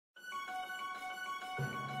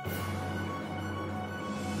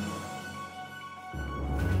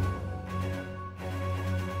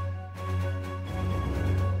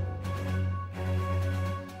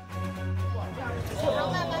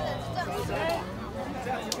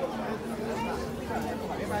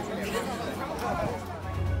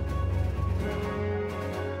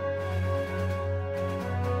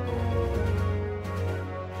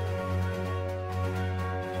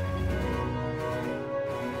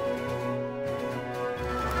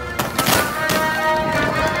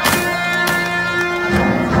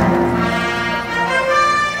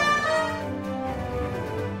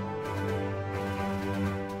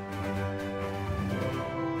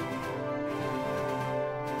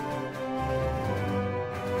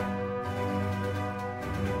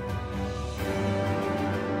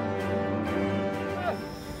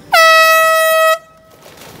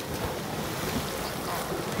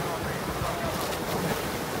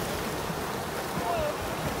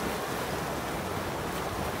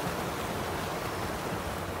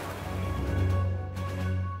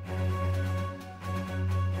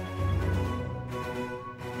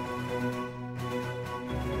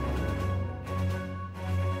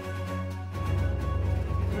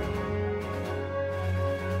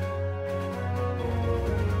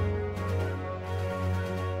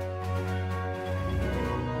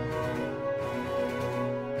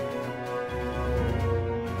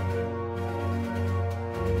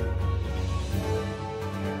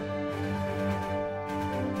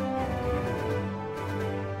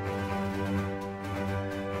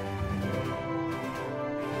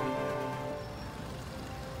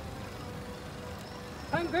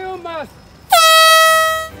Thank you much.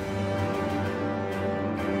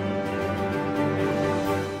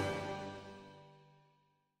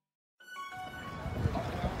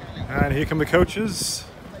 And here come the coaches.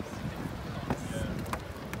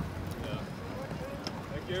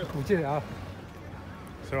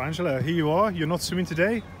 So Angela, here you are. You're not swimming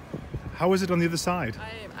today. How is it on the other side?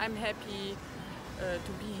 I'm happy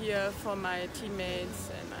to be here for my teammates,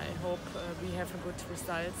 and I hope we have a good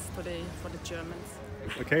results today for the Germans.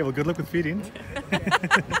 Okay, well, good luck with feeding.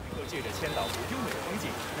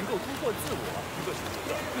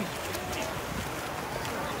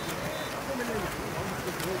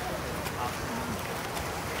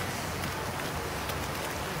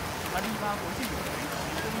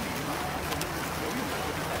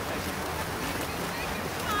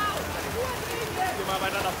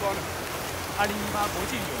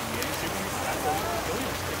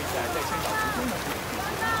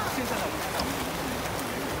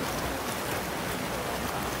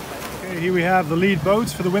 Okay, here we have the lead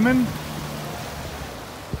boats for the women.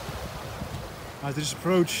 As they just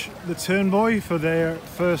approach the turn buoy for their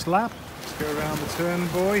first lap. Let's go around the turn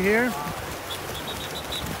buoy here.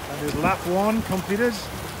 That is lap 1 completed.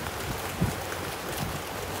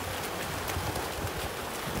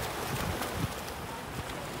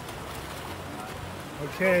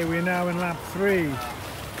 Okay, we're now in lap 3. In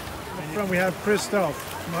front we have Christoph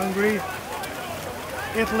from Hungary,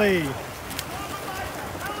 Italy.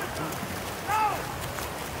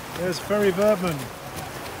 There's Ferry Bergman.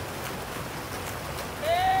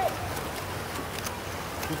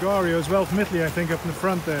 Gregorio as well from Italy, I think, up in the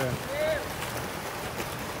front there.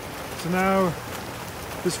 So now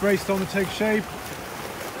this race is starting to take shape.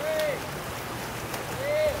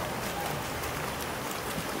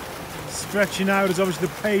 Stretching out as obviously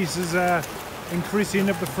the pace is increasing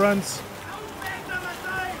up the front.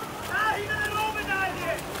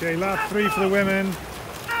 Okay, lap 3 for the women.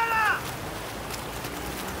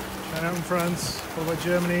 China out in front, followed by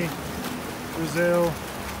Germany, Brazil,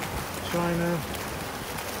 China.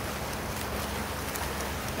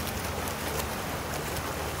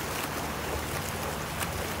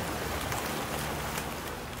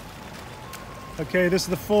 Okay, this is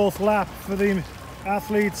the 4th lap for the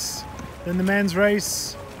athletes in the men's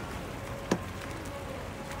race.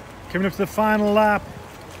 Coming up to the final lap.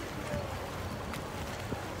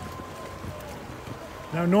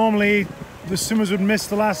 Now normally the swimmers would miss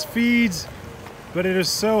the last feed, but it is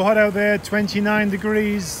so hot out there, 29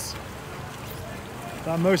 degrees,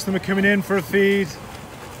 that most of them are coming in for a feed.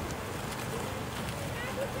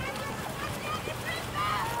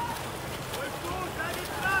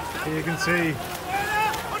 Here you can see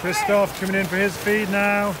Christoph coming in for his feed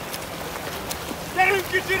now.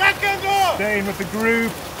 Staying with the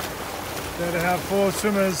group. There they have 4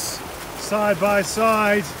 swimmers side by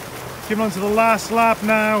side. Coming on to the last lap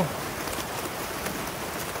now.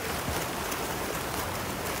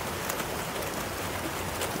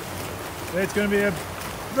 It's going to be a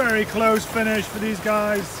very close finish for these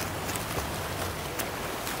guys.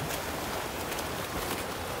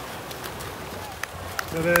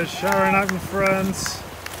 So there's Sharon out in front.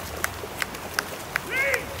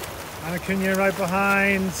 Anna Cunha right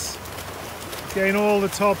behind. Getting all the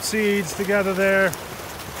top seeds together there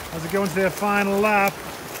as they go into their final lap.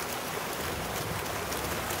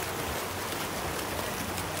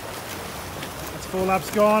 That's 4 laps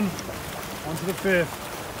gone. On to the 5th.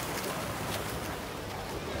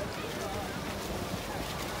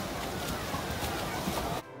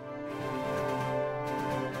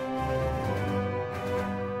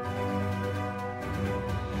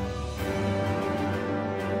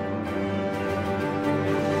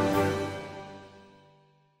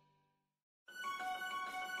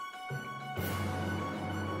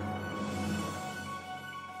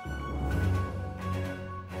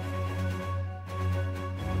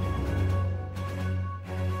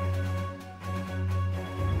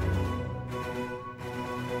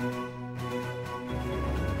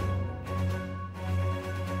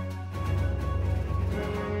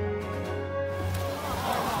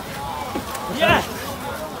 Yes!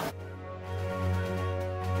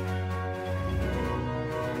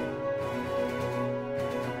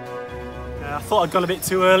 I thought I'd gone a bit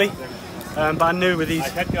too early, but I knew with these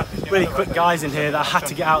really quick guys in here that I had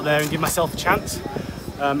to get out there and give myself a chance,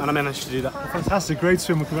 and I managed to do that. Fantastic, great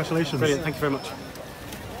swim, congratulations. Brilliant, thank you very much.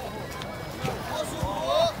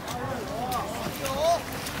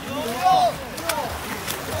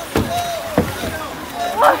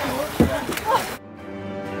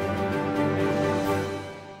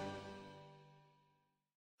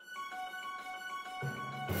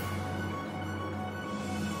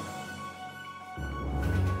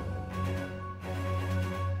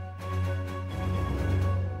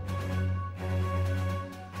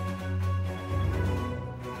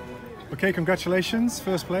 Okay, congratulations,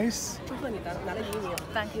 first place. 祝贺你拿了第1名。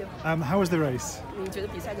Thank you. How was the race? 你觉得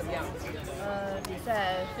比赛怎么样比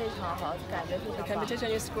赛非常好，感觉非 ？The 常棒。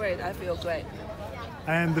 competition is great. I feel great.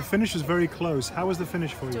 And the finish was very close. How was the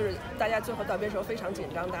finish for 就 you? 是大家最后到边时候非常紧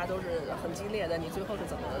张，大家都是很激烈的。你最后是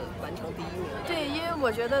怎么完成第1名？对，因为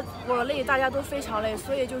我觉得我累，大家都非常累，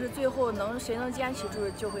所以就是最后谁能坚持住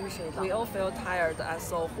就会是谁的。 We all feel tired,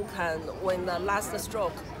 so who can win the last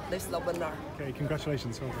stroke? This is the winner. Okay,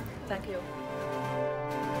 congratulations. Well done. Thank you.